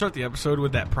Start the episode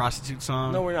with that prostitute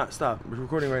song. No, we're not. Stop. We're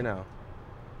recording right now.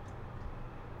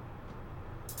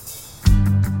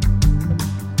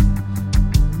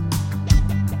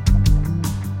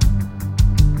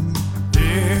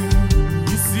 There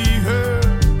you see her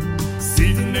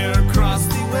sitting there across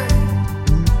the way.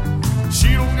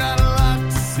 She don't got a lot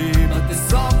to say, but there's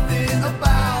something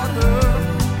about her.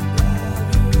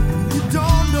 You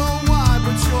don't know why,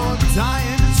 but you're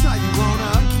dying to try. You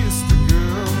wanna kiss the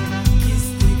girl.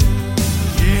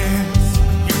 Yes,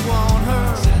 you want her.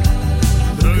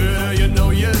 Girl, you know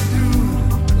you do.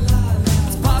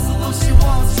 It's possible she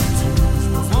wants you to.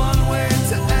 There's one way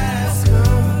to ask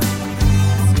her.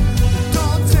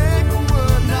 Don't take a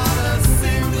word, not a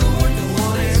single word. You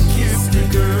wanna kiss the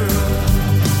girl.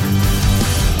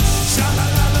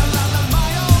 Sha-la-la-la-la-la, my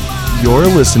oh my. You're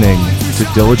listening to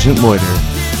Diligent Loiter.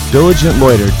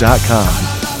 DiligentLoiter.com.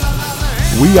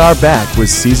 We are back with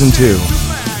Season 2.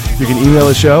 You can email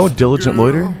the show,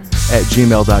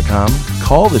 diligentloiter@gmail.com.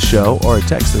 Call the show or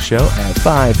text the show at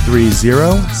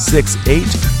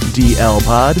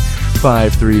 530-68-DL-POD,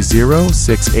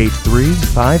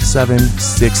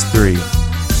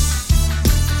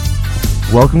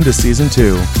 530-683-5763. Welcome to Season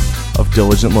 2 of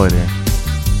Diligent Loiter.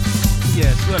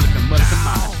 Yes, welcome on.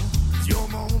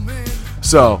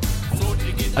 So,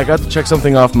 I got to check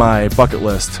something off my bucket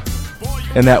list,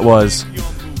 and that was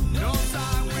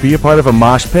be a part of a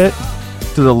mosh pit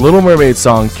to the Little Mermaid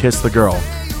song Kiss the Girl.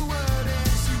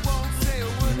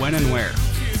 When and where?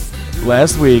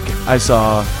 Last week, I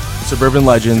saw Suburban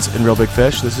Legends and Real Big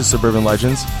Fish. This is Suburban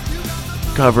Legends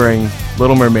covering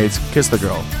Little Mermaid's Kiss the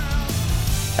Girl.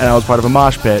 And I was part of a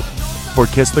mosh pit for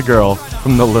Kiss the Girl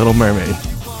from The Little Mermaid.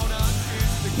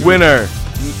 Winner!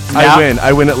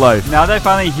 I win at life. Now that I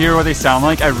finally hear what they sound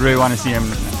like, I really want to see them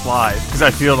live, because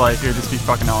I feel like it would just be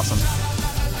fucking awesome.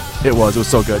 It was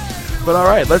so good. But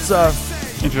alright, let's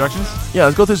Introductions? Yeah,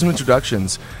 let's go through some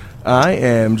introductions. I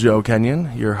am Joe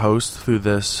Kenyon, your host through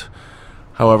this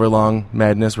however long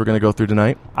madness we're going to go through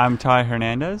tonight. I'm Ty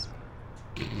Hernandez.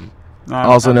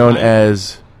 Also known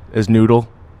as Noodle.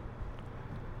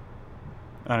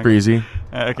 Breezy. Okay,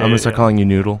 I'm going to start calling you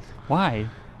Noodle. Why?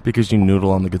 Because you noodle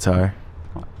on the guitar.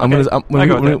 Okay.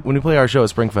 When we play our show at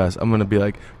Springfest, I'm going to be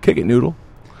like, kick it, Noodle.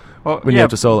 Well, When you have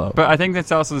to solo. But I think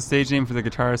that's also the stage name for the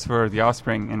guitarist for The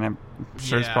Offspring, and I'm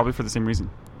sure it's Yeah. probably for the same reason.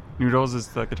 Noodles is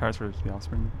the guitarist for The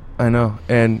Offspring. I know.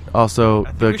 And also,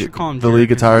 I think we should call him the lead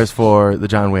Jared guitarist for the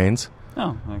John Waynes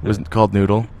Oh, okay. was called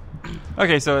Noodle.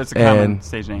 Okay, so it's a common And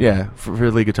stage name. yeah, for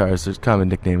lead guitarist, their common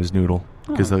nickname is Noodle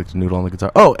because they like to noodle on the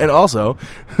guitar. Oh, and also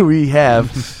we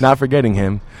have, not forgetting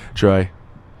him, Troy,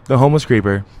 the homeless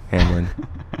creeper, Hamlin.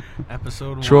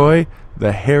 Episode 1. Troy,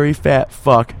 the hairy fat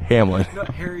fuck Hamlin. No,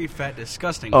 hairy, fat,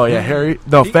 disgusting. Oh yeah, hairy.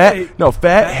 No, fat,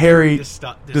 hairy,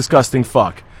 disgusting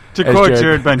fuck. To As quote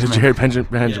Jared Benjamin. as Jared Benjamin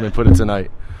Yeah. put it tonight.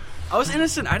 I was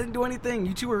innocent. I didn't do anything.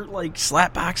 You two were like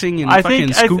slap boxing and I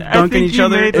fucking think scoop I dunking think each you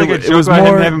other. made like a It joke was about him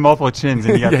more- having multiple chins,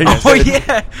 and he got Yeah, pissed. Oh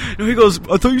yeah. No, he goes,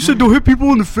 I thought you said don't hit people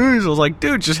in the face. I was like,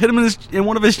 dude, just hit him in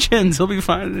one of his chins. He'll be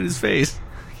fine in his face.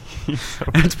 And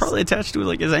it's probably attached to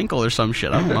like his ankle or some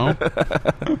shit. I don't know.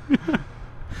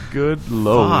 Good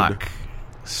lord. Fuck.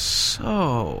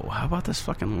 So, how about this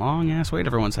fucking long ass wait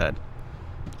everyone's had?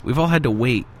 We've all had to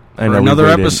wait I for know, another we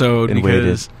waited episode and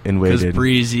because waited.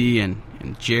 Breezy and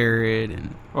Jared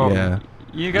and Well, Yeah.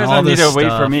 You guys all don't need to this wait for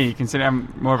stuff. me, considering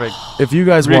I'm more of a... If you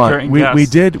guys want, Recurring we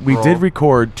guest did role.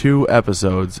 record 2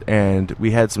 episodes, and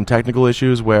we had some technical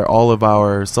issues where all of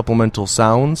our supplemental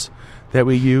sounds that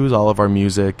we use, all of our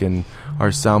music and our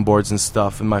soundboards and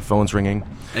stuff, and my phone's ringing.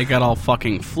 it got all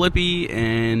fucking flippy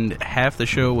and half the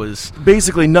show was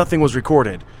Basically, nothing was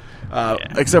recorded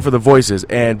except for the voices,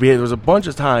 and there was a bunch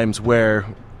of times where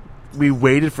we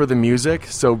waited for the music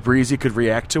so Breezy could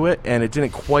react to it, and it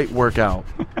didn't quite work out.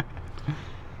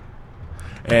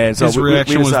 And so his we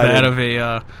reaction was decided- that of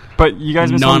a But you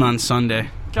guys missed nun one- on Sunday.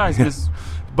 Guys, this...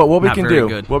 But what we Not can very do,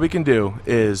 good.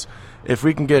 is if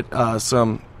we can get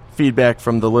some feedback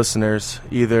from the listeners,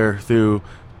 either through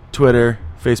Twitter,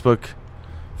 Facebook,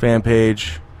 fan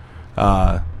page,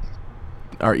 our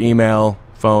email,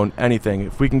 phone, anything.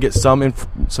 If we can get some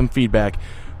feedback,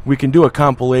 we can do a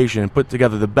compilation and put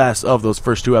together the best of those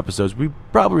first 2 episodes. We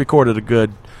probably recorded a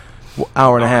good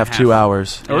hour and a half, 2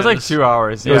 hours. It was like 2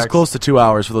 hours. It was close to 2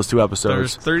 hours for those 2 There's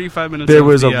episodes. 35 minutes There of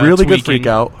was the, a really good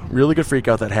tweaking. freak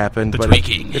out that happened. The but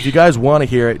tweaking. if you guys want to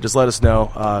hear it, just let us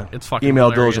know. It's fucking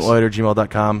email hilarious.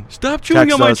 diligentloiter@gmail.com. Stop chewing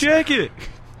Text on my us. jacket.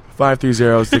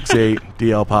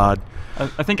 530-68-DL-POD. I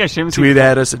think I shamelessly... Tweet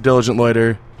at us at Diligent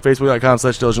Loiter.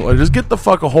 Facebook.com/diligent. Just get the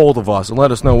fuck a hold of us and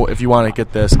let us know if you want to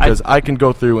get this, because I can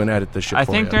go through and edit this shit I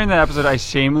for think you. during that episode, I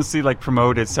shamelessly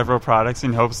promoted several products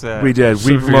in hopes that We did.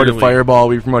 We promoted Severely. Fireball.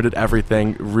 We promoted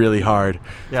everything really hard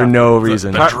Yeah. for no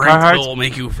reason. The drink Carhartt's- will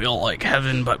make you feel like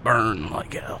heaven, but burn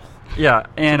like hell. Yeah,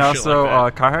 and Some shit also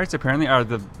like Carhartts apparently are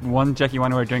the one Jack you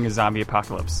want to wear during a zombie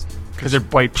apocalypse because they're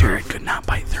bite Jared proof. could not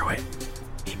bite through it.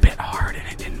 He bit hard and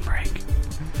it didn't break.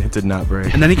 It did not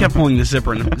break. And then he kept pulling the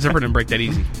zipper, and the zipper didn't break that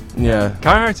easy. Yeah.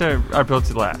 Carhartts are built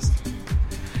to last.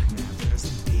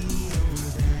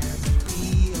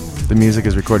 The music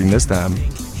is recording this time.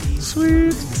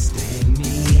 Sweet.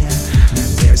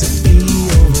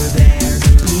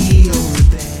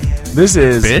 This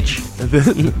is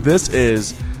Bitch. This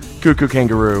is Cuckoo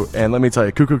Kangaroo, and let me tell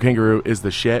you, Cuckoo Kangaroo is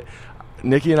the shit.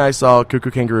 Nikki and I saw Cuckoo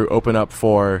Kangaroo open up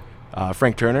for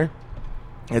Frank Turner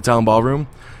at Town Ballroom.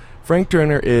 Frank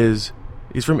Turner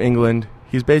he's from England.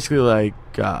 He's basically like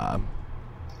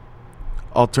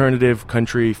alternative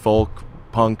country folk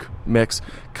punk mix,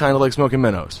 kind of like Smoking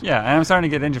Minnows. Yeah, and I'm starting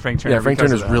to get into Frank Turner. Yeah, Frank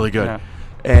because of Turner's that. really good. Yeah.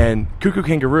 And Cuckoo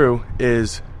Kangaroo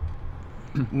is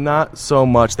not so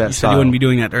much that You said style. you wouldn't be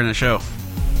doing that during the show.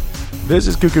 This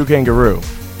is Cuckoo Kangaroo.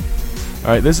 All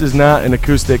right, this is not an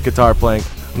acoustic guitar playing.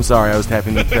 I'm sorry, I was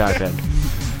tapping the iPad.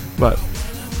 But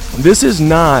this is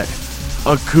not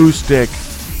acoustic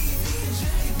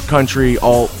country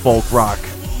alt folk rock.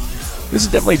 This is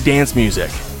definitely dance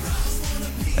music.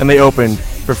 And they opened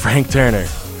for Frank Turner.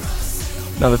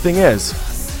 Now the thing is,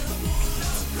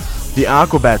 the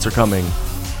Aquabats are coming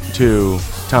to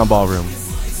Town Ballroom.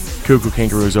 Cuckoo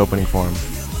Kangaroo's opening for him.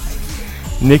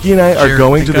 Nikki and I are Jared,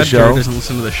 going thank to the God show. Jared doesn't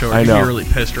listen to the show. I He'd know. be really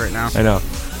pissed right now. I know.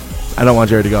 I don't want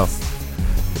Jared to go.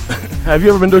 Have you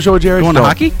ever been to a show with Jared? Going to No.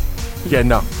 hockey? Yeah,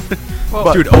 no.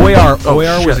 Well, Dude, OAR Oh,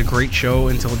 OAR was shit. a great show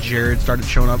until Jared started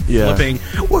showing up Yeah. flipping.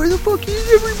 Where the fuck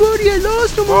is everybody? I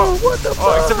lost them all. What the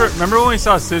fuck? except for, remember when we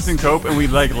saw Citizen Cope and we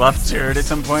left Jared at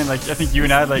some point? I think you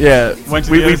and I Yeah, went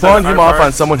to we the other side pawned of him our off bar.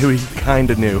 on someone who he kind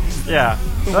of knew. Yeah.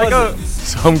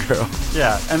 Some girl.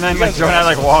 Yeah, and then Joe and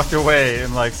I walked away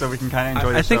and so we can kind of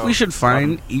enjoy the I think show. we should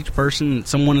find each person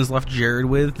someone has left Jared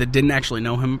with that didn't actually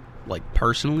know him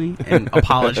personally and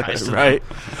apologize to them. Right?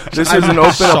 This is an I'm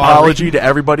open sorry. apology to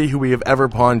everybody who we have ever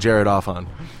pawned Jared off on.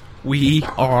 We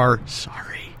are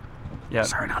sorry. Yeah.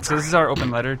 Sorry, not So this is our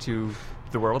open letter to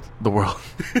the world. The world.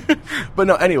 But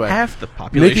no, anyway. Half the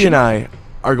population. Nikki and I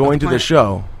are going to the planet.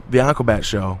 show, the Aquabat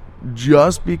show,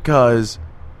 just because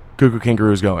Cuckoo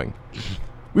Kangaroo is going.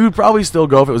 We would probably still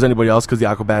go if it was anybody else because the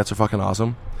Aquabats are fucking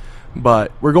awesome.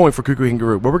 But we're going for Cuckoo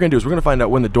Kangaroo. What we're going to do is we're going to find out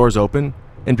when the doors open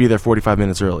and be there 45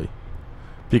 minutes early.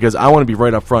 Because I want to be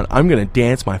right up front. I'm going to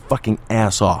dance my fucking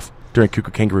ass off during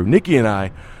Cuckoo Kangaroo. Nikki and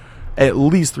I, at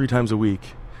least 3 times a week,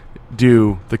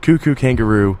 do the Cuckoo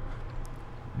Kangaroo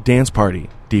dance party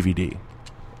DVD.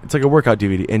 It's like a workout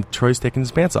DVD, and Troy's taking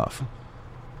his pants off.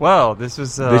 Well, this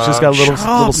was... This just got a little, Shut up,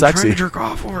 little I'm trying sexy. to jerk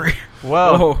off over here.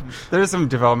 Well, Whoa. there's some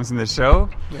developments in this show.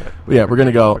 Yeah, we're going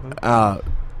to go.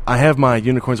 I have my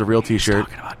Unicorns Are Real t-shirt.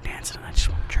 Talking about dancing and I just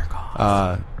want to jerk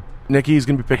off. Nikki's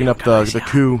going to be picking up the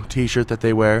Coo t-shirt that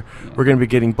they wear. We're going to be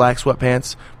getting black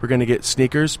sweatpants. We're going to get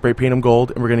sneakers, spray paint them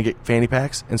gold, and we're going to get fanny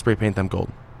packs and spray paint them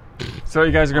gold. So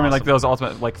you guys are going to be like those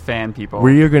ultimate fan people.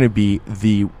 We are going to be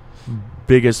the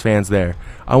biggest fans there.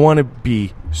 I want to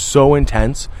be so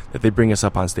intense that they bring us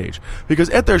up on stage. Because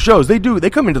at their shows, they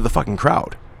come into the fucking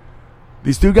crowd.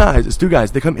 It's two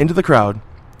guys, they come into the crowd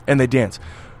and they dance.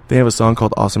 They have a song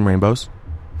called Awesome Rainbows.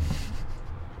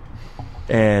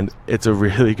 And it's a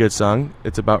really good song.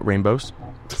 It's about rainbows.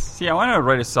 See, I want to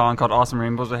write a song called Awesome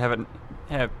Rainbows but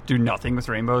have do nothing with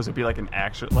rainbows. It'd be like an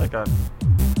actual,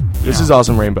 This is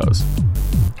Awesome Rainbows.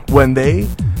 When they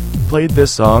played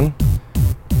this song,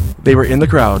 they were in the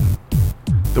crowd.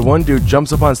 The one dude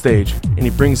jumps up on stage and he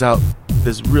brings out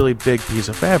this really big piece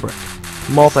of fabric,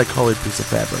 multicolored piece of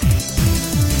fabric.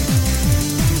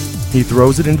 He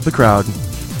throws it into the crowd.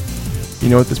 You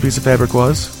know what this piece of fabric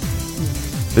was?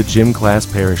 The gym class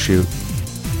parachute.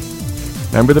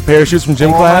 Remember the parachutes from gym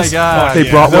Oh class? my God, They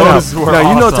yeah. brought one up. Those were Now,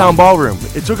 you know awesome. Town Ballroom.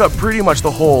 It took up pretty much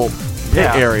the whole pit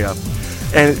Yeah. area.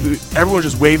 And everyone was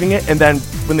just waving it. And then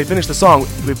when they finished the song,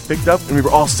 we picked up and we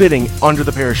were all sitting under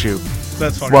the parachute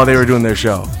That's fucking while they were doing their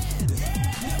show.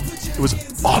 It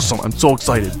was awesome. I'm so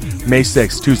excited. May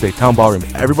 6th, Tuesday, Town Ballroom.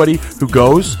 Everybody who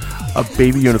goes, a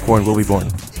baby unicorn will be born.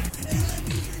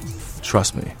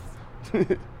 Trust me.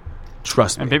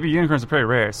 Trust me. And baby unicorns are pretty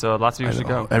rare, so lots of I people should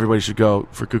know. go. Everybody should go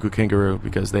for Cuckoo Kangaroo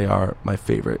because they are my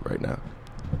favorite right now.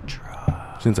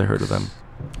 Since I heard of them.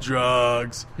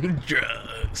 Drugs.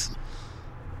 drugs.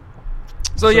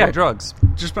 So yeah, drugs.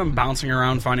 Just been bouncing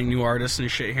around finding new artists and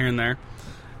shit here and there.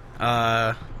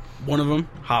 One of them,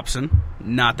 Hobson,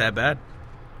 not that bad.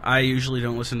 I usually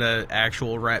don't listen to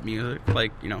actual rap music,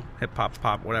 like, hip hop,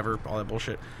 pop, whatever, all that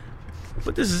bullshit.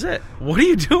 But this is it. What are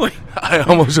you doing? I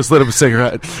almost just lit up a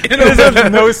cigarette. There's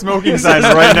no smoking sign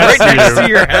right next Right next to to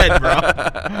you. your head, bro.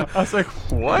 I was like,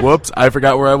 what? Whoops, I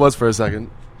forgot where I was for a second.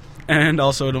 And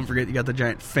also, don't forget, you got the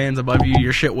giant fans above you.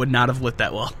 Your shit would not have lit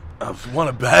that well. Want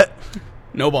to bet?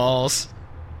 No balls.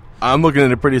 I'm looking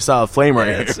at a pretty solid flame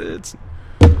right here. It's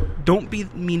don't be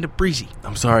mean to Breezy.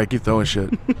 I'm sorry, I keep throwing shit.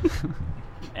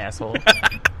 Asshole.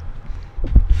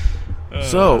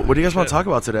 So, what do you guys want to talk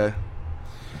about today?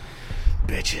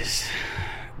 Bitches.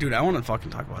 Dude, I want to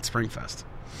fucking talk about Springfest.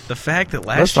 The fact that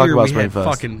Let's last talk year about we had Springfest.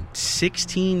 fucking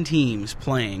 16 teams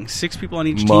playing, 6 people on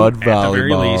each Mud team at the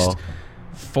very volleyball. least,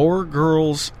 4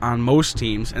 girls on most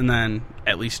teams, and then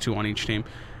at least 2 on each team.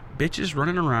 Bitches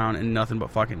running around in nothing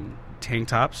but fucking tank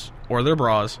tops or their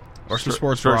bras or some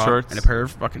sports short bra shorts. and a pair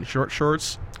of fucking short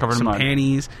shorts, Covered in some mud.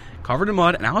 panties, covered in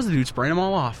mud, and I was the dude spraying them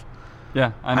all off.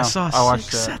 Yeah, I know. I saw watched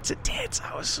 6 that. sets of tits.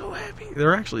 I was so happy.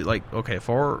 They're actually like, okay,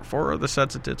 4 of the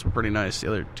sets of tits were pretty nice. The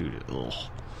other 2,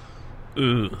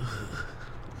 ugh,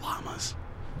 llamas.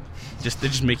 They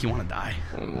just make you want to die.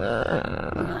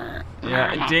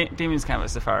 Yeah, Damien's kind of a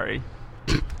safari.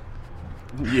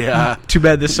 Yeah. Too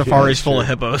bad this safari's full of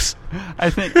hippos. I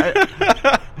think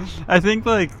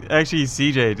like actually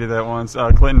CJ did that once.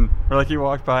 Clinton, where like he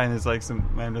walked by and there's like some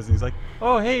lambdas and he's like,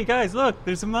 "Oh hey guys, look,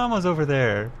 there's some llamas over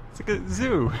there. It's like a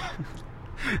zoo."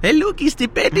 Hey, look, it's the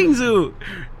petting zoo.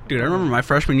 Dude, I remember my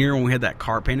freshman year when we had that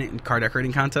car painting and car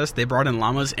decorating contest. They brought in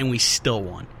llamas and we still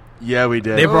won. Yeah, we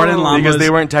did. They brought in llamas because they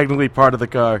weren't technically part of the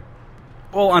car.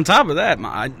 Well, on top of that,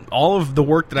 all of the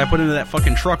work that I put into that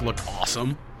fucking truck looked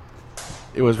awesome.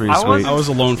 It was really I sweet. I was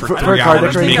alone for For 3 a car hours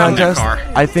decorating making that contest, car.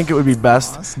 I think it would be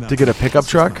best to get a pickup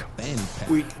truck.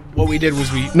 What we did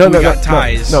was we No, got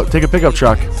ties. No, take a pickup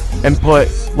truck and put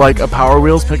like a Power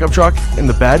Wheels pickup truck in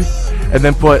the bed, and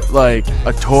then put like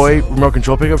a toy remote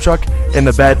control pickup truck in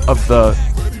the bed of the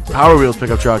Power Wheels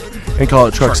pickup truck, and call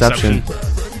it Truckception.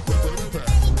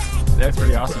 That's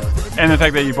pretty awesome. And the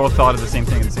fact that you both thought of the same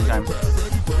thing at the same time.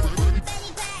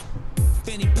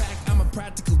 Fanny pack, I'm a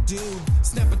practical dude.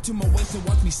 Snap it to my waist and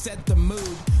watch me set the mood.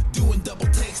 Doing double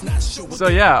takes, not sure what So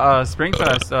yeah,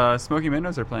 Springfest, Smoky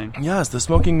Minnows are playing. Yes, the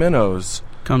Smoking Minnows.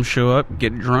 Come show up,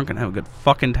 get drunk, and have a good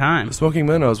fucking time. The Smoking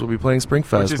Minnows will be playing Which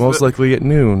Springfest, is most likely at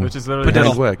noon. Which is literally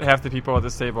But half the people at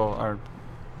this table are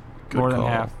Good more than call.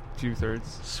 half, 2/3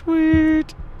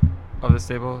 Sweet. of this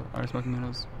table are Smoky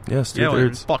Minnows. Yes, Yeah, well,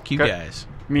 2/3. fuck you Okay. guys.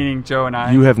 Meaning Joe and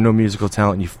I. You have no musical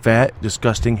talent, you fat,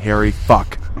 disgusting, hairy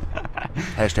fuck.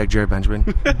 Hashtag Jared Benjamin.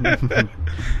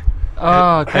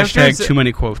 Hashtag too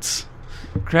many quotes.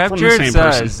 Crap from the Jared same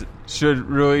says person. should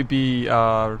really be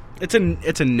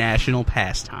It's a national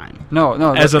pastime. no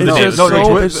As of It's the just day. so,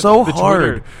 Twi- it's so the hard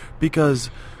Twitter. because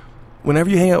whenever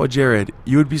you hang out with Jared,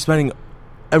 you would be spending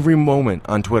every moment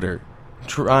on Twitter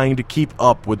trying to keep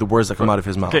up with the words that come out of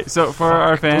his mouth. Okay, so for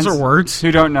our fans Those are words?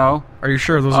 who don't know, Are you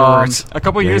sure those are words? a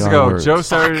couple They years are ago, words. Joe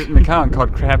started an account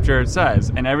called Crap Jared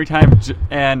Says, and every time,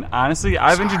 and honestly,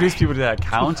 I've introduced people to that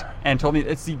account and told me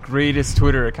it's the greatest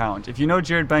Twitter account. If you know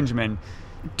Jared Benjamin,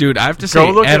 Dude, I have to Go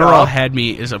say, look it Adderall up. Had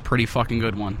Me is a pretty fucking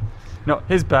good one. no,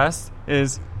 his best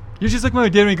is, you're just like my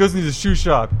dad when he goes into the shoe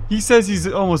shop. He says he's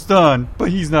almost done, but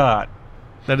he's not.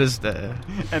 That is the...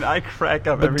 And I crack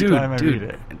up But every dude, time I read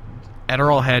it.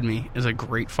 Adderall Had Me is a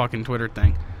great fucking Twitter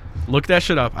thing. Look that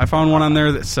shit up. I found one on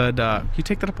there that said, "Can you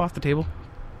take that up off the table?"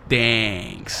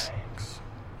 Thanks.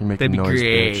 You're That'd making be noise,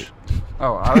 great. bitch.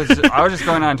 Oh, I was just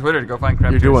going on Twitter to go find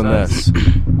Crap You're Jared doing Says. this.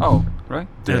 Oh, right?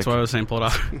 That's Dick. why I was saying pull it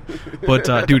off. But,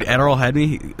 dude, Adderall Had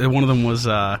Me, one of them was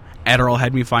Adderall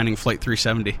Had Me finding Flight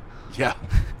 370. Yeah.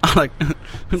 I'm like, it's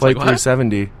Flight like, what?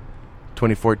 370,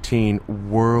 2014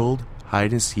 World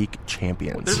Hide and Seek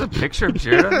Champions. There's a picture of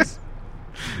Jared on this?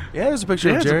 Yeah, there's a picture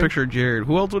Yeah, of it's a Jared. picture of Jared.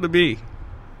 Who else would it be?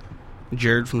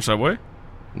 Jared from Subway?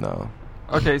 No.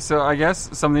 Okay, so I guess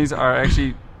some of these are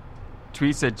actually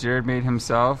tweets that Jared made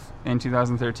himself in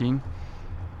 2013,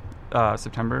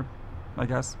 September, I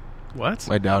guess. What?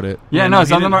 I doubt it. Yeah, Yeah, no, no, he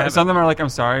some of them didn't are have some of them are like, I'm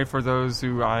sorry for those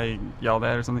who I yelled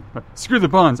at or something. But, screw the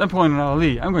buns, I'm pulling an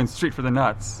Ali. I'm going straight for the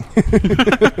nuts.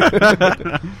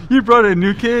 You brought a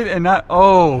new kid and not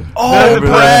that's the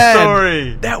Brad. best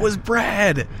story. That was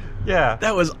Brad. Yeah.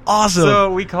 That was awesome.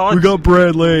 So we called. we got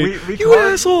Brad late. we You called-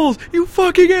 assholes! You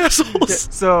fucking assholes!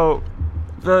 So,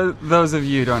 for those of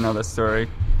you who don't know this story,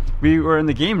 we were in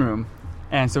the game room,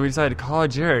 and so we decided to call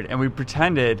Jared, and we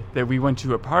pretended that we went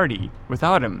to a party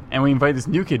without him, and we invited this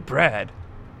new kid, Brad,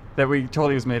 that we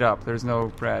totally was made up. There's no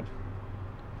Brad.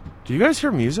 Do you guys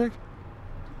hear music?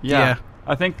 Yeah.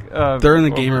 I think They're in the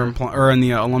game room or in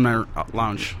the alumni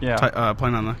lounge. Yeah.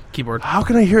 Playing on the keyboard. How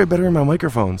can I hear it better in my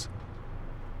microphones?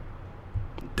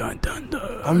 Dun dun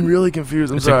dun. I'm really confused.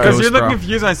 I'm It's a sorry. because ghost, you're looking bro.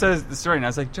 confused when I said the story, and I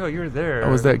was like, Joe, you were there.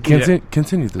 How was that?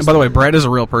 Continue this. And by the way, Brad is a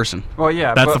real person. Well,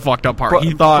 yeah. That's but, the fucked up part. but-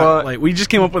 He thought but- like we just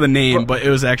came up with a name, but it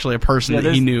was actually a person Yeah,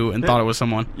 that he there's- knew and there- thought it was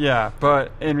someone. Yeah,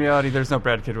 but in reality, there's no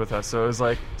Brad Kid with us. So it was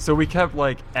like, so we kept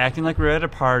like acting like we were at a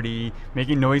party,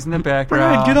 making noise in the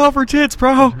background. Brad, get off her tits,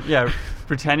 bro. Yeah,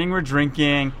 pretending we're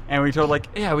drinking, and we told like,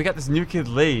 yeah, we got this new kid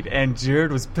laid, and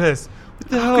Jared was pissed. What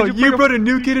the hell? You brought a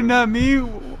new kid and not me?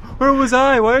 Where was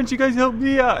I? Why didn't you guys help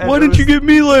me out? And Why it didn't was- you get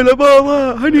me laid? Blah,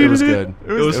 blah. I needed It was good.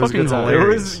 It was fucking good time. It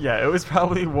hilarious. was it was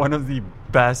probably one of the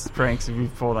best pranks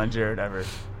we've pulled on Jared ever.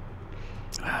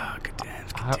 Ah, good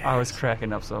times. I was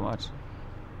cracking up so much.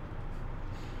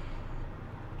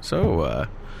 So,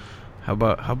 how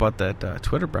about that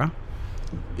Twitter, bro?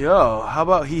 Yo, how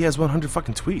about he has 100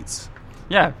 fucking tweets?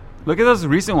 Yeah, look at those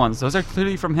recent ones. Those are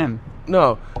clearly from him.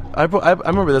 No, I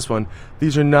remember this one.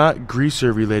 These are not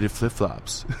greaser-related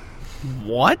flip-flops.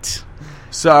 What?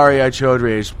 Sorry, I chode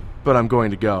rage, but I'm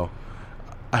going to go.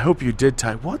 I hope you did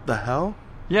type. What the hell?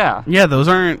 Yeah, Yeah, those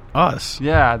aren't us.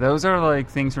 yeah, those are like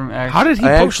things from. How did he?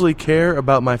 I post- actually care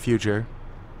about my future.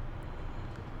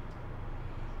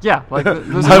 Yeah, like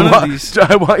those None are. of these-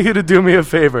 I want you to do me a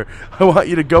favor. I want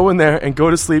you to go in there and go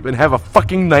to sleep and have a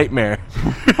fucking nightmare.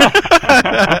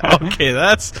 Okay,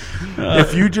 that's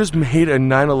If you just made a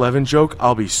 9/11 joke,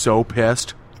 I'll be so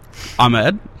pissed.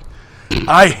 Ahmed.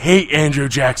 I hate Andrew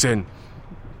Jackson.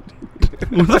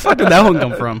 Where the fuck did that one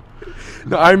come from?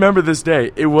 No, I remember this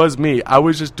day. It was me. I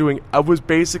was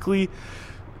basically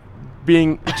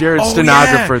being Jared's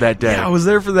stenographer that day. Yeah, I was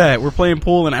there for that. We're playing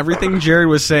pool and everything Jared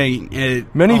was saying.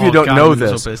 Many of you don't God, know he was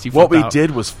this. so pissed. He What flipped we out.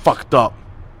 did was fucked up.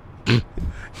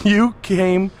 You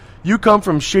come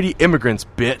from shitty immigrants,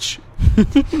 bitch.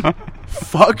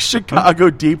 Fuck Chicago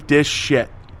deep dish shit.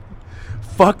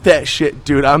 Fuck that shit,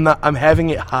 dude. I'm having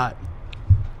it hot.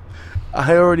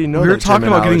 I already know We were that talking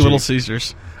about getting terminology. Little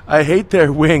Caesars. I hate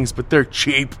their wings, but they're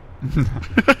cheap.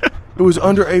 It was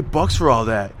under $8 for all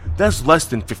that. That's less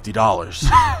than $50.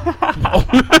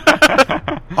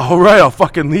 All right, I'll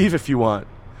fucking leave if you want.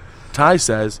 Ty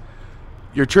says,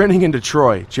 "You're turning into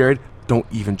Troy, Jared. Don't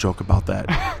even joke about that."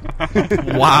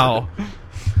 Wow.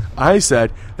 I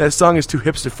said, "That song is too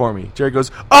hipster for me." Jared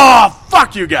goes, "Oh,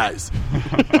 fuck you guys."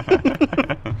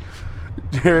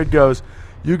 Jared goes,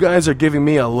 "You guys are giving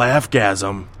me a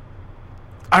laughgasm."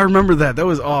 I remember that. That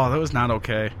was not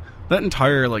okay. That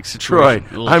entire like Troy, situation.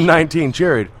 Ugh. I'm 19.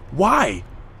 Jared, why?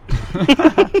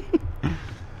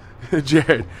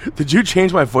 Jared, did you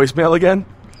change my voicemail again?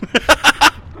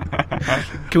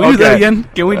 Can we do that Okay. again?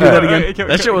 Can we do that again? Okay,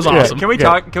 That shit was yeah. awesome. Can we Okay.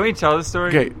 talk? Can we tell the story?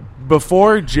 Okay,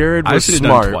 before Jared I've was seen it done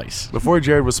smart, twice. before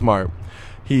Jared was smart,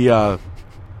 he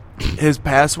his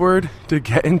password to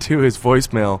get into his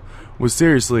voicemail was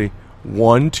seriously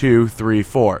 1, 2, 3,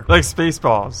 4. Like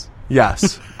Spaceballs.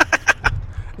 Yes.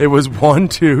 It was 1,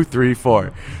 2, 3,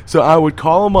 4. So I would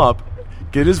call him up,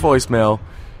 get his voicemail,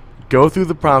 go through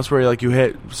the prompts where like you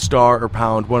hit star or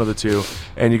pound, one of the two,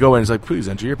 and you go in and it's like, please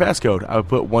enter your passcode. I would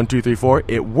put 1, 2, 3, 4.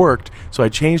 It worked. So I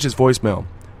changed his voicemail.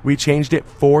 We changed it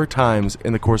 4 times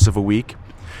in the course of a week.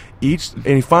 And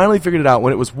he finally figured it out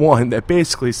when it was one that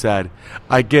basically said,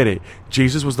 "I get it.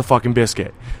 Jesus was the fucking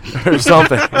biscuit," or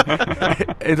something.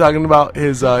 And talking about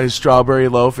his strawberry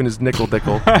loaf and his nickel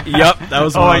dickle. Yep, that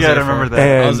was. Oh what my I was God, there I remember for.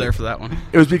 that. I was And- there for that one.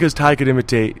 It was because Ty could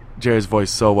imitate Jared's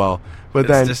voice so well. But It's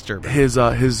then disturbing.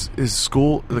 his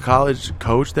school, the college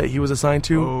coach that he was assigned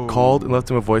to, Oh. called and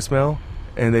left him a voicemail,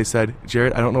 and they said,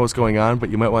 "Jared, I don't know what's going on, but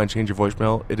you might want to change your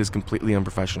voicemail. It is completely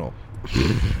unprofessional."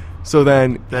 So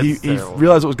then he That's terrible.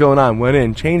 realized what was going on, went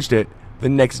in, changed it. The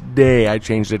next day, I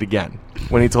changed it again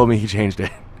when he told me he changed it.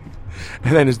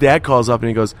 And then his dad calls up and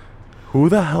he goes, "Who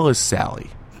the hell is Sally?"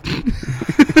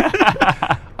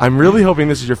 "I'm really hoping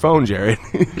this is your phone, Jared."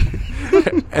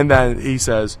 And then he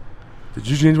says, "Did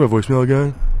you change my voicemail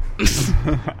again?"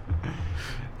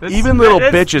 That's- Even little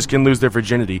that's- bitches can lose their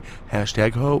virginity.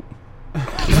 Hashtag hope.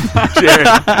 Jared.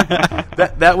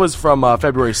 That was from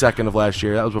February 2nd of last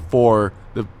year. That was before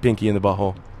the pinky in the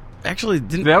butthole. Actually,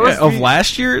 didn't That was of the-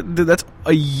 last year? Dude, that's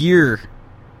a year.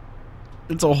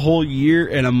 It's a whole year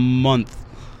and a month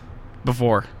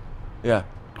before. Yeah.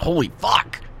 Holy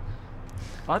fuck!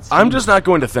 I'm just not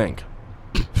going to think.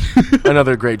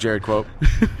 Another great Jared quote.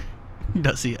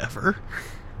 Does he ever?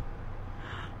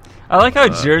 I like how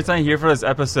Jared's not here for this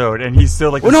episode, and he's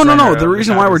still like. Well, the no. center The of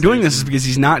reason why we're doing this conversation. is because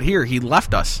he's not here. He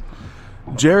left us.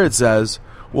 Jared says,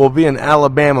 "We'll be an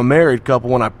Alabama married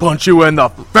couple when I punch you in the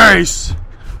face."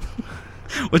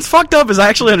 What's fucked up is I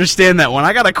actually understand that one.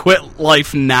 I gotta quit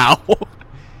life now.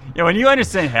 Yeah, when you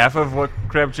understand half of what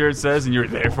Crap Jared says and you're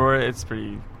there for it, it's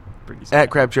pretty sad. At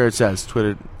Crap Jared says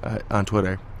on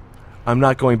Twitter, I'm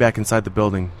not going back inside the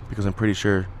building because I'm pretty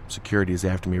sure security is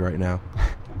after me right now.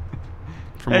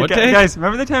 From Hey, what day? guys,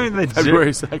 remember the time that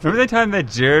February 2nd. Remember the time that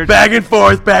Jared Back and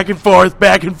forth, back and forth,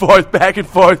 back and forth, back and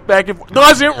forth, back and forth.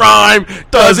 Doesn't rhyme.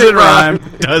 Doesn't rhyme.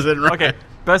 Doesn't rhyme. Okay,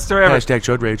 best story ever. Hashtag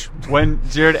Chode Rage. When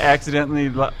Jared accidentally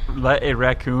let a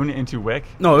raccoon into Wick.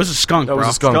 No, it was a skunk, That bro. was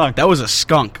a skunk. That was a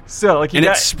skunk. So, like, And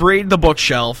it sprayed the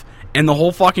bookshelf, and the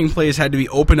whole fucking place had to be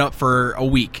opened up for a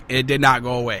week. It did not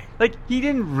go away. like, he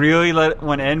didn't really let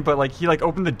one in, but, like, he, like,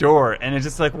 opened the door, and it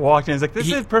just, like, walked in. It's like,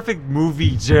 this is perfect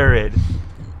movie Jared.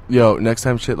 Yo, next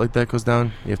time shit like that goes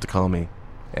down, you have to call me.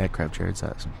 At Crap Jared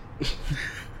says.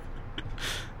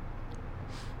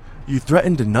 You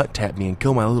threatened to nut tap me and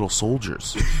kill my little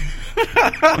soldiers.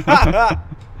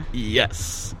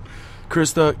 Yes.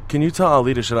 Krista, can you tell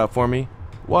Ali to shut up for me?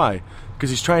 Why? Because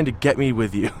he's trying to get me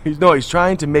with you. He's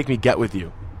trying to make me get with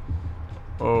you.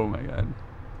 Oh, my God.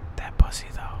 That pussy,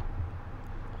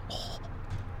 though.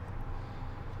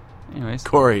 Anyways.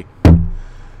 Corey,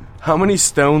 how many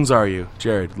stones are you?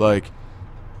 Jared, like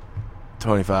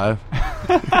 25?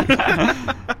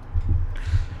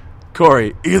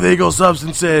 Corey, illegal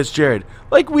substances. Jared,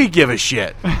 like we give a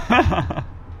shit.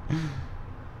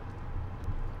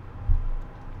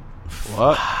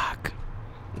 What? Fuck.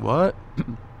 What?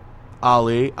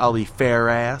 Ali fair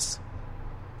ass.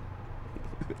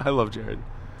 I love Jared.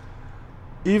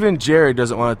 Even Jared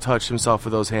doesn't want to touch himself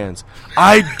with those hands.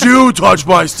 I do touch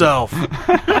myself.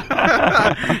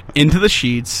 Into the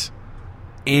sheets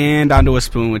and onto a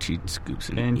spoon, which he scoops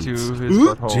and Into eats. his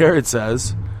butthole. Jared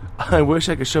says, I wish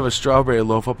I could shove a strawberry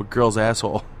loaf up a girl's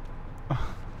asshole.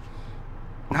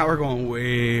 Now we're going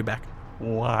way back.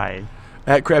 Why?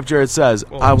 At Crap Jared says,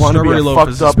 Well, I want to be strawberry a loaf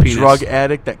fucked is up his penis. drug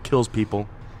addict that kills people.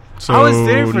 So I was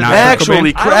there for not that. Kurt Cobain? Actually,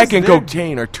 I crack was and there.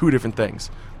 cocaine are two different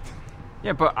things.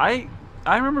 Yeah, but I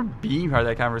remember being part of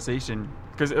that conversation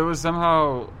because it was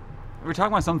somehow we were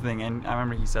talking about something, and I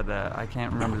remember he said that. I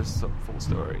can't remember the full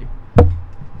story.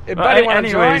 Anybody wanna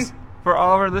anyways, join? for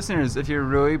all of our listeners, if you're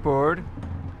really bored,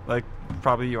 like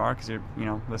probably you are because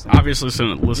you're listening. Obviously,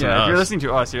 listen to yeah, if us. you're listening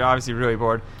to us, you're obviously really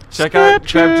bored. Check out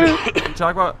Crap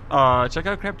check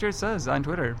out Crap Jared Says on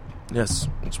Twitter. Yes,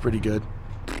 it's pretty good.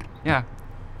 Yeah.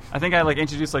 I think I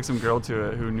introduced some girl to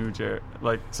it who knew Jared,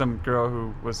 some girl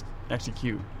who was actually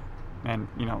cute and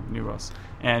knew us,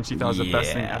 and she thought it was the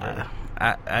best thing ever.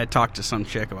 I talked to some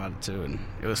chick about it too, and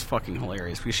it was fucking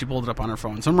hilarious because she pulled it up on her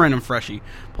phone. Some random freshie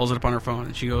pulls it up on her phone,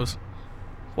 and she goes,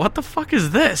 "What the fuck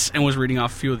is this?" And was reading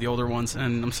off a few of the older ones,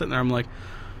 and I'm sitting there, I'm like,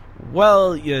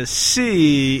 "Well, you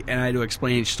see," and I had to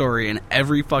explain each story, and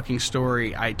every fucking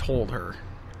story I told her,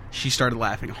 she started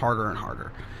laughing harder and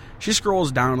harder. She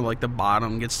scrolls down to the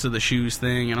bottom, gets to the shoes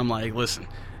thing, and I'm like, listen,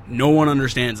 no one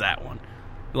understands that one.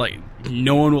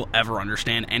 No one will ever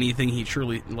understand anything he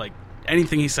truly,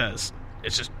 anything he says.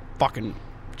 It's just fucking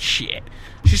shit.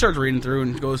 She starts reading through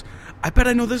and goes, I bet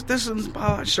I know this and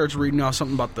she starts reading off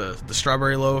something about the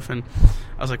strawberry loaf, and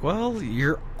I was like, well,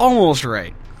 you're almost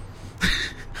right.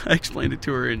 I explained it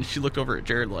to her, and she looked over at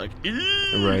Jared Right.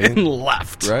 and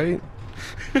left. Right?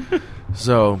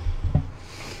 So,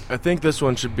 I think this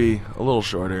one should be a little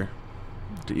shorter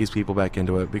to ease people back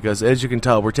into it because, as you can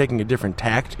tell, we're taking a different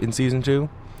tact in Season 2.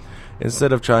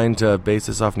 Instead of trying to base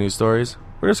this off news stories,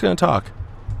 we're just going to talk.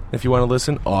 If you want to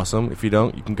listen, awesome. If you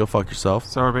don't, you can go fuck yourself.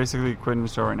 So we're basically quitting the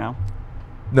show right now.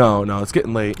 No, it's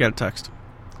getting late. Got a text.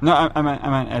 No, I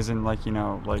meant as in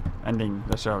ending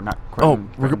the show, not Oh,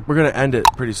 quitting. we're going to end it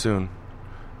pretty soon.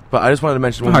 But I just wanted to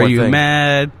mention one Are more you thing.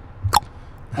 mad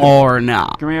or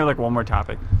not? Can we have one more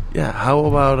topic? Yeah, how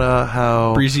about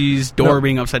how... Breezy's door No.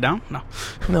 being upside down?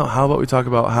 No. how about we talk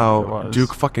about It how was.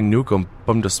 Duke fucking Nukem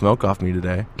bummed a smoke off me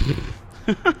today?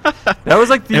 That was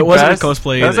the It best. wasn't a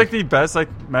cosplay That was either. the best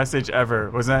message ever.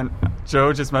 Was when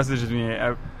Joe just messaged me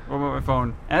on my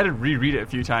phone. I had to reread it a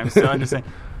few times to understand.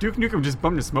 Duke Nukem just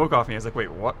bummed the smoke off me. I was like,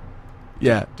 wait, what?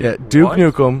 Yeah. Duke What?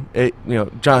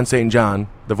 Nukem, John St. John,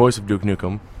 the voice of Duke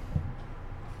Nukem,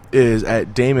 is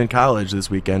at Damon College this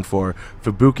weekend for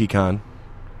FubukiCon.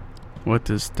 What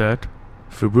is that?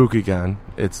 FubukiCon.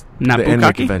 It's Not the anime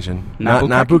Bukkake? convention. Not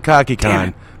Not Bukkake? BukkakeCon. Damn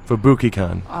it.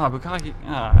 FubukiCon. Bukkake.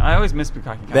 I always miss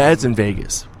Bukkake. That's in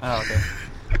Vegas. Oh,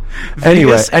 okay.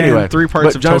 Vegas and Anyway, 3 parts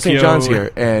but of John Tokyo. St. John's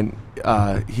here, and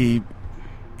he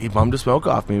bummed a smoke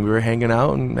off me. We were hanging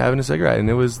out and having a cigarette, and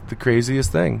it was the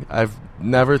craziest thing. I've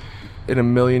never in a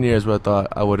million years would have thought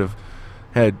I would have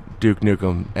had Duke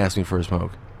Nukem ask me for a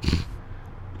smoke.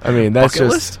 I mean, that's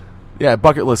Bucket just list? yeah,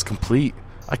 bucket list complete.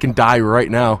 I can die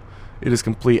right now. It is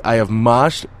complete. I have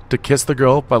moshed to Kiss the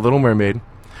Girl by Little Mermaid,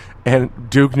 and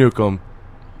Duke Nukem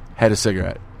had a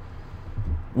cigarette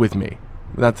with me.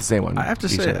 Not the same one. I have to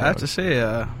Each say,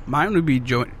 had one. mine would be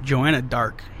Joanna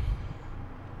Dark.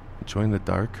 Join the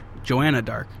Dark? Joanna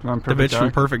Dark. From The Perfect bitch from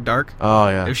Dark? Perfect Dark. Oh,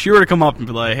 yeah. If she were to come up and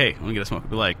be like, hey, let me get a smoke, I'd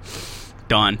be like,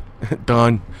 done.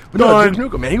 Done. But no,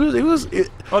 Duke Nukem, man, he was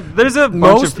Well, there's a bunch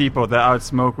Most- of people that I would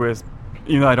smoke with,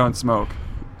 even though I don't smoke.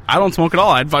 I don't smoke at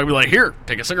all. I'd fucking be like, here,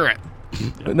 take a cigarette.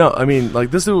 No, I mean,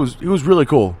 like, this dude he was really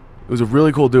cool. It was a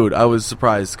really cool dude. I was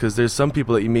surprised because there's some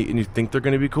people that you meet and you think they're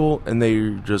going to be cool, and they're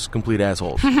just complete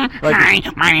assholes.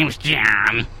 Hi, my name's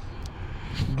John.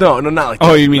 No, not like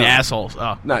Oh, that. you mean No. assholes?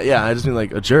 Oh. Yeah, I just mean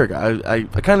like a jerk. I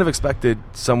kind of expected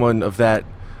someone of that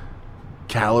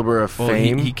caliber of Well,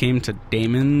 fame. he came to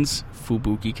Damon's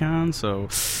FubukiCon, so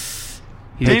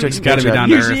Hey, check- he's got to be check- down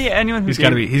to earth. Usually anyone who He's got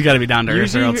to be down to earth, or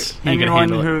Usually, else he ain't gonna anyone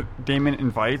handle it. who Damon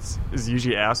invites is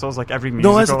usually assholes. Like every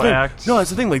no, that's the musical thing. act. No,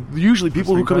 that's the thing. Like usually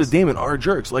people who come to Fest. Damon are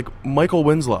jerks. Like Michael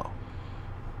Winslow.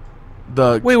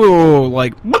 The Wait,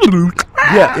 like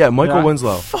yeah, Michael Yeah.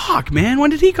 Winslow. fuck, man, when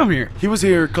did he come here? He was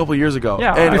here a couple years ago.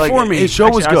 Yeah, and before like, me. His show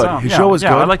was Actually, I good. saw him. His Yeah, show was yeah,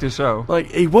 good. I liked his show.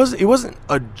 Like he wasn't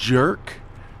a jerk.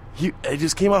 It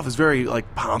just came off as very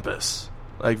like pompous.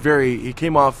 Like he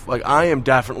came off like I am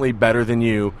definitely better than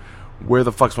you. Where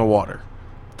the fuck's my water?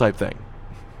 Type thing.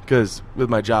 Because with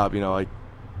my job, I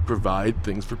provide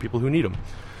things for people who need them.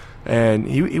 And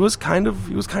he was kind of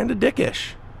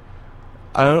dickish.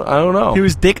 I don't know. He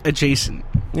was dick adjacent,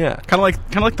 yeah. kind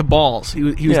of like the balls. He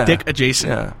was Yeah. dick adjacent.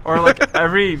 Yeah. Or like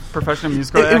every professional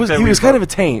musical act. He was kind of a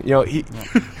taint. He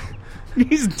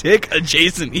He's dick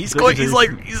adjacent. He's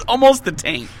almost the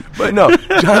tank. but no,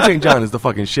 John St. John is the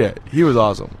fucking shit. He was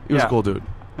awesome. He was a Yeah. cool dude.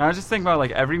 Now, I was just thinking about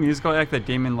like every musical act that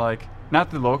Damon not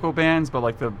the local bands, but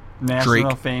like the national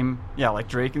Drake. fame, like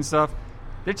Drake and stuff.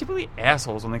 They're typically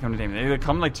assholes when they come to Damon. They either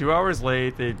come like 2 hours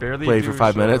late, they barely Play do for a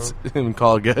 5 show. minutes and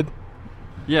call it good.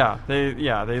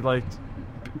 They like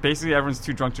basically everyone's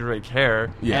too drunk to really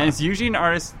care. Yeah. And it's usually an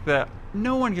artist that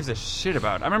no one gives a shit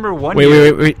about. I remember one Wait,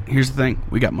 year. wait. Here's the thing: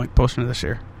 we got Mike Postner this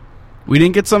year. We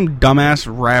didn't get some dumbass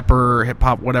rapper, hip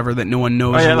hop, whatever that no one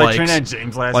knows. Oh yeah, or like likes. Trinidad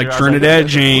James last Like year. I was Trinidad who the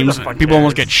James. fuck People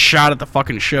almost cares? get shot at the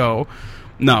fucking show.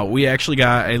 No, we actually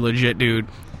got a legit dude.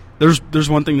 There's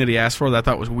one thing that he asked for that I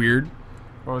thought was weird.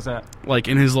 What was that? Like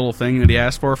in his little thing that he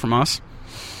asked for from us.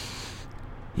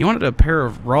 He wanted a pair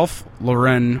of Ralph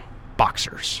Lauren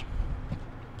boxers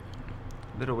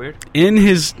Little weird. in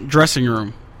his dressing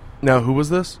room. Now, who was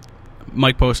this?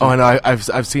 Mike Postner. Oh, I know.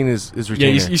 I've seen his Yeah,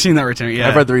 retainer. you've seen that retainer. Yeah,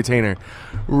 I've read the retainer.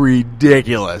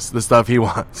 Ridiculous, the stuff he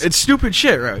wants. It's stupid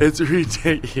shit, right? It's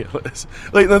ridiculous.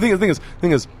 Like the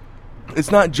thing is,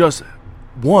 it's not just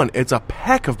one. It's a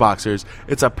pack of boxers.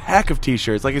 It's a pack of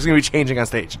T-shirts. Like it's gonna be changing on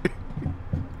stage.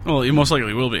 Well, it most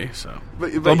likely will be. So,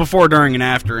 But- well, before, during, and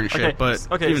after, and shit. Okay, But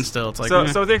okay, even still, it's like so.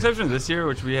 eh. So with the exception of this year,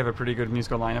 which we have a pretty good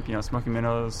musical lineup. Smoking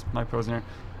Minnows, Mike Posner,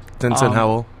 Vincent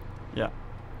Howell, yeah.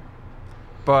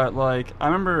 But like, I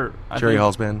remember Jerry think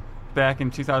Hall's band. back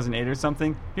in 2008 or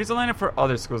something. Here's a lineup for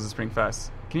other schools at Springfest.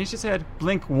 Can you just had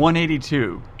Blink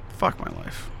 182, fuck my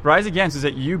life. Rise Against was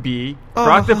at UB, Oh.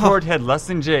 Rock the Port had Less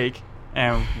Than Jake,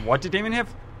 and what did Damon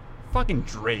have? Fucking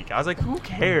Drake. I was like, who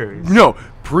cares? No,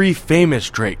 pre-famous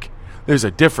Drake. There's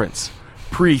a difference.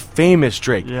 Pre-famous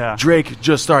Drake. Yeah. Drake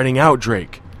just starting out.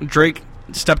 Drake. Drake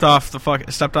stepped out of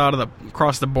the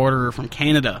across the border from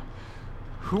Canada.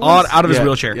 Who was- Out of his Yeah,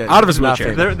 wheelchair. yeah, Out of his not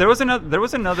wheelchair. famous. There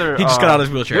was another. He just got out of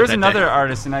his wheelchair There was that another day.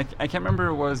 artist, and I can't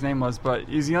remember what his name was, but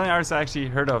he's the only artist I actually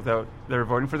heard of that they were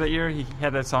voting for that year. He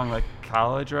had that song like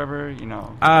College or whatever,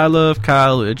 I love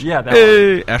college. Yeah, that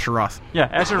hey, Asher Roth. Yeah,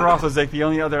 Asher Roth was like the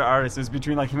only other artist. It was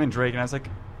between like him and Drake, and I was like,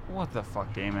 what the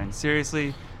fuck, Damon?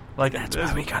 Seriously? Like That's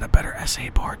why we got a better essay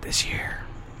board this year.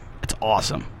 It's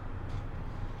awesome.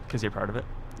 because you're part of it.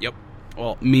 Yep.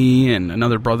 Well, me and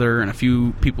another brother and a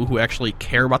few people who actually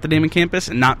care about the Damon campus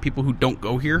and not people who don't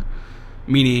go here.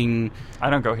 Meaning, I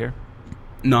don't go here.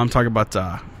 no, I'm talking about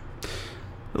the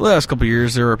last couple of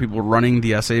years. There are people running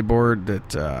the essay board that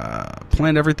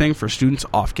planned everything for students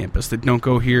off campus that don't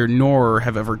go here nor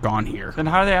have ever gone here. Then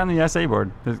how are they on the essay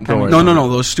board? Don't worry. No.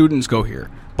 Those students go here,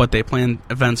 but they plan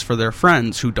events for their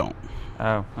friends who don't.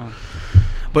 Oh.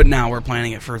 But now we're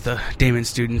planning it for the Damon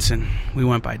students, and we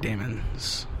went by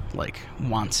Damon's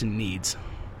wants and needs.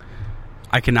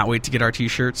 I cannot wait to get our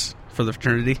T-shirts for the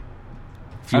fraternity.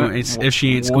 If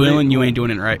she ain't squealing, you ain't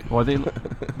doing it right. Well, they.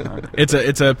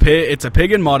 It's a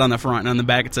pig and mud on the front, and on the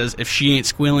back it says, "If she ain't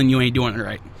squealing, you ain't doing it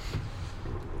right."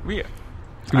 We.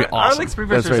 It's gonna be awesome. Our Springfest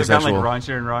That's very shirts have gotten sexual.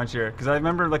 raunchier and raunchier because I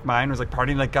remember mine was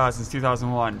partying like God since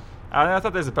 2001, I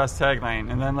thought that was the best tagline,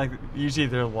 and then like usually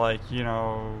they're like,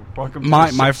 welcome to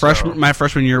My the shit show.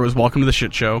 freshman year was Welcome to the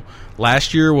Shit Show.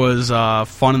 Last year was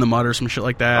Fun in the Mud or some shit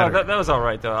like that. Oh, that was all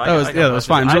right though. That was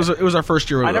fine. It was our first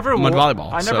year with mud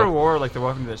volleyball. I never wore like the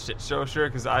Welcome to the Shit Show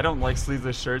shirt because I don't like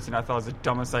sleeveless shirts, and I thought it was the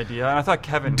dumbest idea. And I thought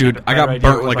Kevin, dude, had I got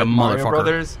burnt like a Mario motherfucker.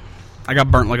 Brothers. I got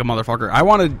burnt like a motherfucker. I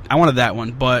wanted that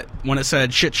one, but when it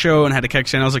said Shit Show and had a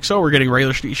kick in, I was like, so we're getting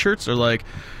regular shirts? They're like,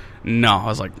 no. I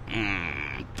was like,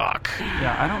 fuck.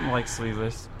 Yeah, I don't like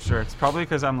sleeveless shirts. Probably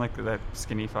because I'm like that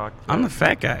skinny fuck. I'm the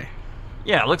fat guy.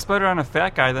 Yeah, it looks better on a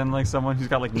fat guy than like someone who's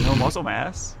got like no muscle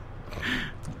mass.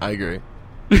 I agree.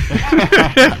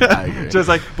 I agree. Just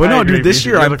like, but no, agree, dude, this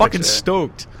year you I'm look like fucking shit.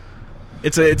 stoked.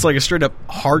 It's like a straight up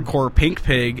hardcore pink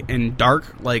pig in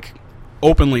dark, like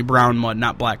openly brown mud,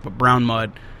 not black, but brown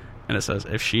mud. And it says,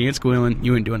 if she ain't squealing,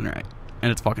 you ain't doing it right.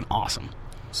 And it's fucking awesome.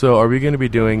 So are we going to be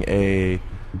doing a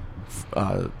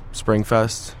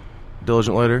Springfest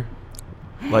Diligent Loiter?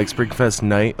 Like Springfest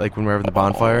night, like when we're having the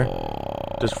bonfire?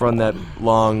 Just run that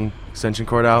long extension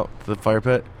cord out to the fire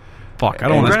pit? Fuck, I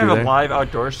We're don't want gonna to. have a there. live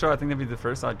outdoor show. I think that'd be the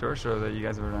first outdoor show that you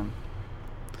guys have ever done.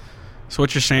 So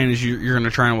what you're saying is you're going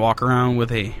to try and walk around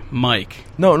with a mic.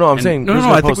 No, I'm And- saying... no. who's I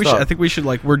gonna think post up? I think we should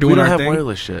like we're we doing don't our have thing.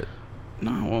 wireless shit.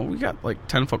 No, well, we got like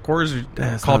 10-foot cords.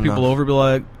 That's Call not people enough. over, be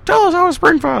like, tell us how it's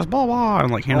Springfest, blah blah,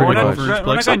 and like hand Well, it we're over. not, and we're just be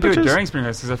not like, gonna do it "Sup, bitches?" during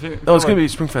Springfest because I feel. No, it's going to be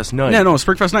Springfest night. Yeah, no,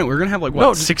 Springfest night. We're gonna have like what,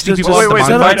 No, 60 just- people wait, at the wait,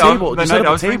 bonfire? set up a night table. of, the Just set night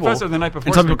up a of table. Springfest or the night before?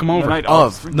 And some people come Springfest? over. The night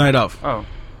Of. of. Night of. Oh.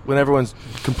 When everyone's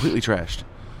completely trashed.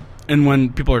 And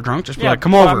when people are drunk, just be Yeah, like,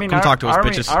 come well, over, I mean, come talk to us, aren't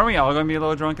bitches. Are we all going to be a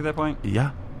little drunk at that point? Yeah.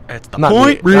 That's the Not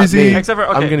point, me, not Rizzy. me. Except for-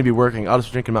 I'm okay. going to be working. I'll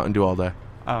just drink Mountain Dew all day.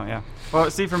 Oh, yeah. Well,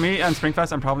 see, for me on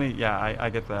Springfest, I'm probably, I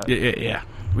get that. Yeah.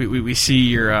 We see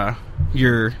your we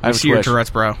have see your Twitch. Tourette's,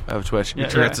 bro. I have a Twitch. Yeah,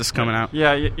 Tourette's is coming out.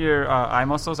 Yeah, your eye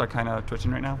muscles are kind of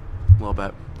twitching right now. A little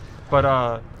bit. But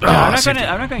I'm not safety.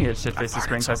 gonna get shit faced at farted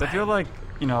Springfest. so I feel like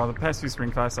the past few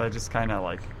Springfests I just kind of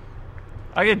like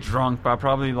I get drunk, but I'll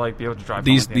probably like be able to drive.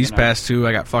 These home at the end of the night. past two,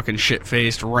 I got fucking shit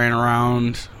faced, ran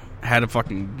around, had a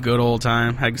fucking good old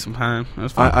time, had some time. It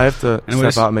was fun. I have to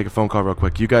Anyways. step out and make a phone call real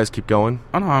quick. You guys keep going.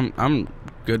 Oh no, I'm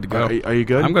good to go. Are you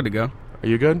good? I'm good to go. Are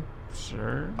you good?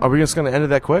 Sure. Are we just going to end it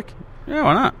that quick? Yeah,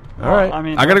 why not? All right. I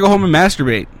mean, I gotta go home and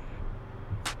masturbate.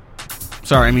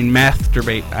 Sorry, I mean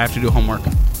masturbate. I have to do homework.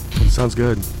 Sounds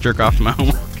good. Jerk off to my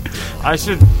homework. I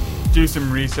should do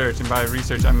some research, and by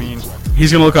research I mean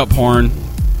He's gonna look up porn.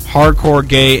 Hardcore,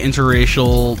 gay,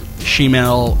 interracial,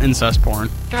 she-male, incest porn.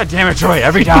 God damn it, Troy!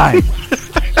 Every time.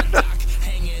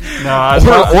 No, I was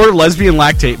Or lesbian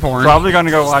lactate porn. probably gonna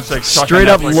go watch like Stuck on Straight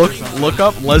up Netflix or something. look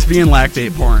up lesbian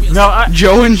lactate porn. No,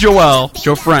 Joe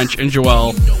French and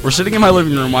Joelle were sitting in my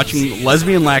living room watching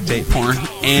lesbian lactate porn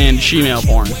and she-male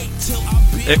porn.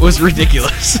 It was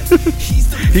ridiculous.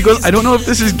 He goes, I don't know if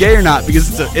this is gay or not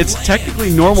because it's technically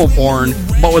normal porn,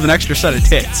 but with an extra set of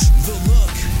tits.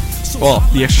 Well,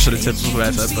 the extra set of tits was what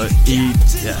I said, but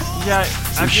yeah,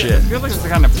 I shit. feel like it's the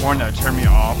kind of porn that would turn me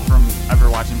off from ever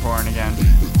watching porn again.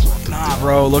 Nah,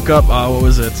 bro, look up, what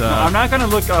was it? I'm not gonna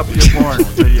look up your porn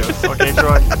videos, okay,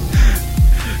 Troy?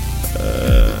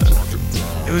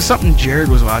 It was something Jared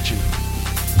was watching.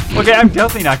 Okay, I'm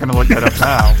definitely not gonna look that up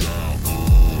now.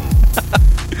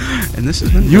 And this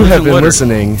has been You have Diligent been Loiter.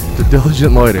 listening to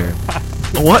Diligent Loiter.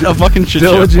 What a fucking shit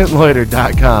show.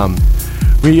 DiligentLoiter.com.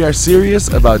 We are serious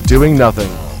about doing nothing.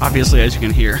 Obviously, as you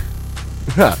can hear.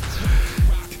 Get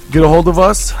a hold of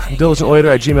us,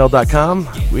 diligentloiter@gmail.com.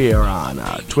 We are on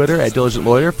Twitter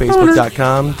 @diligentloiter,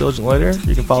 facebook.com, diligentloiter.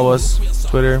 You can follow us,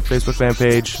 Twitter, Facebook fan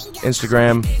page,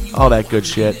 Instagram, all that good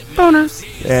shit. Bonus.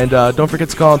 And don't forget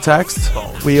to call and text.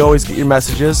 We always get your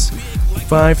messages.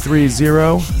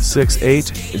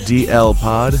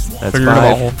 530-68-DL-POD. That's Finger in the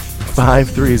butthole.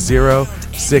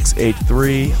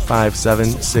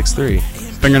 530-683-5763.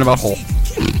 Finger in a butthole.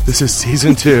 This is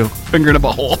Season 2, Finger in a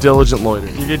butthole. Diligent Loiter.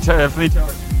 You can definitely tell.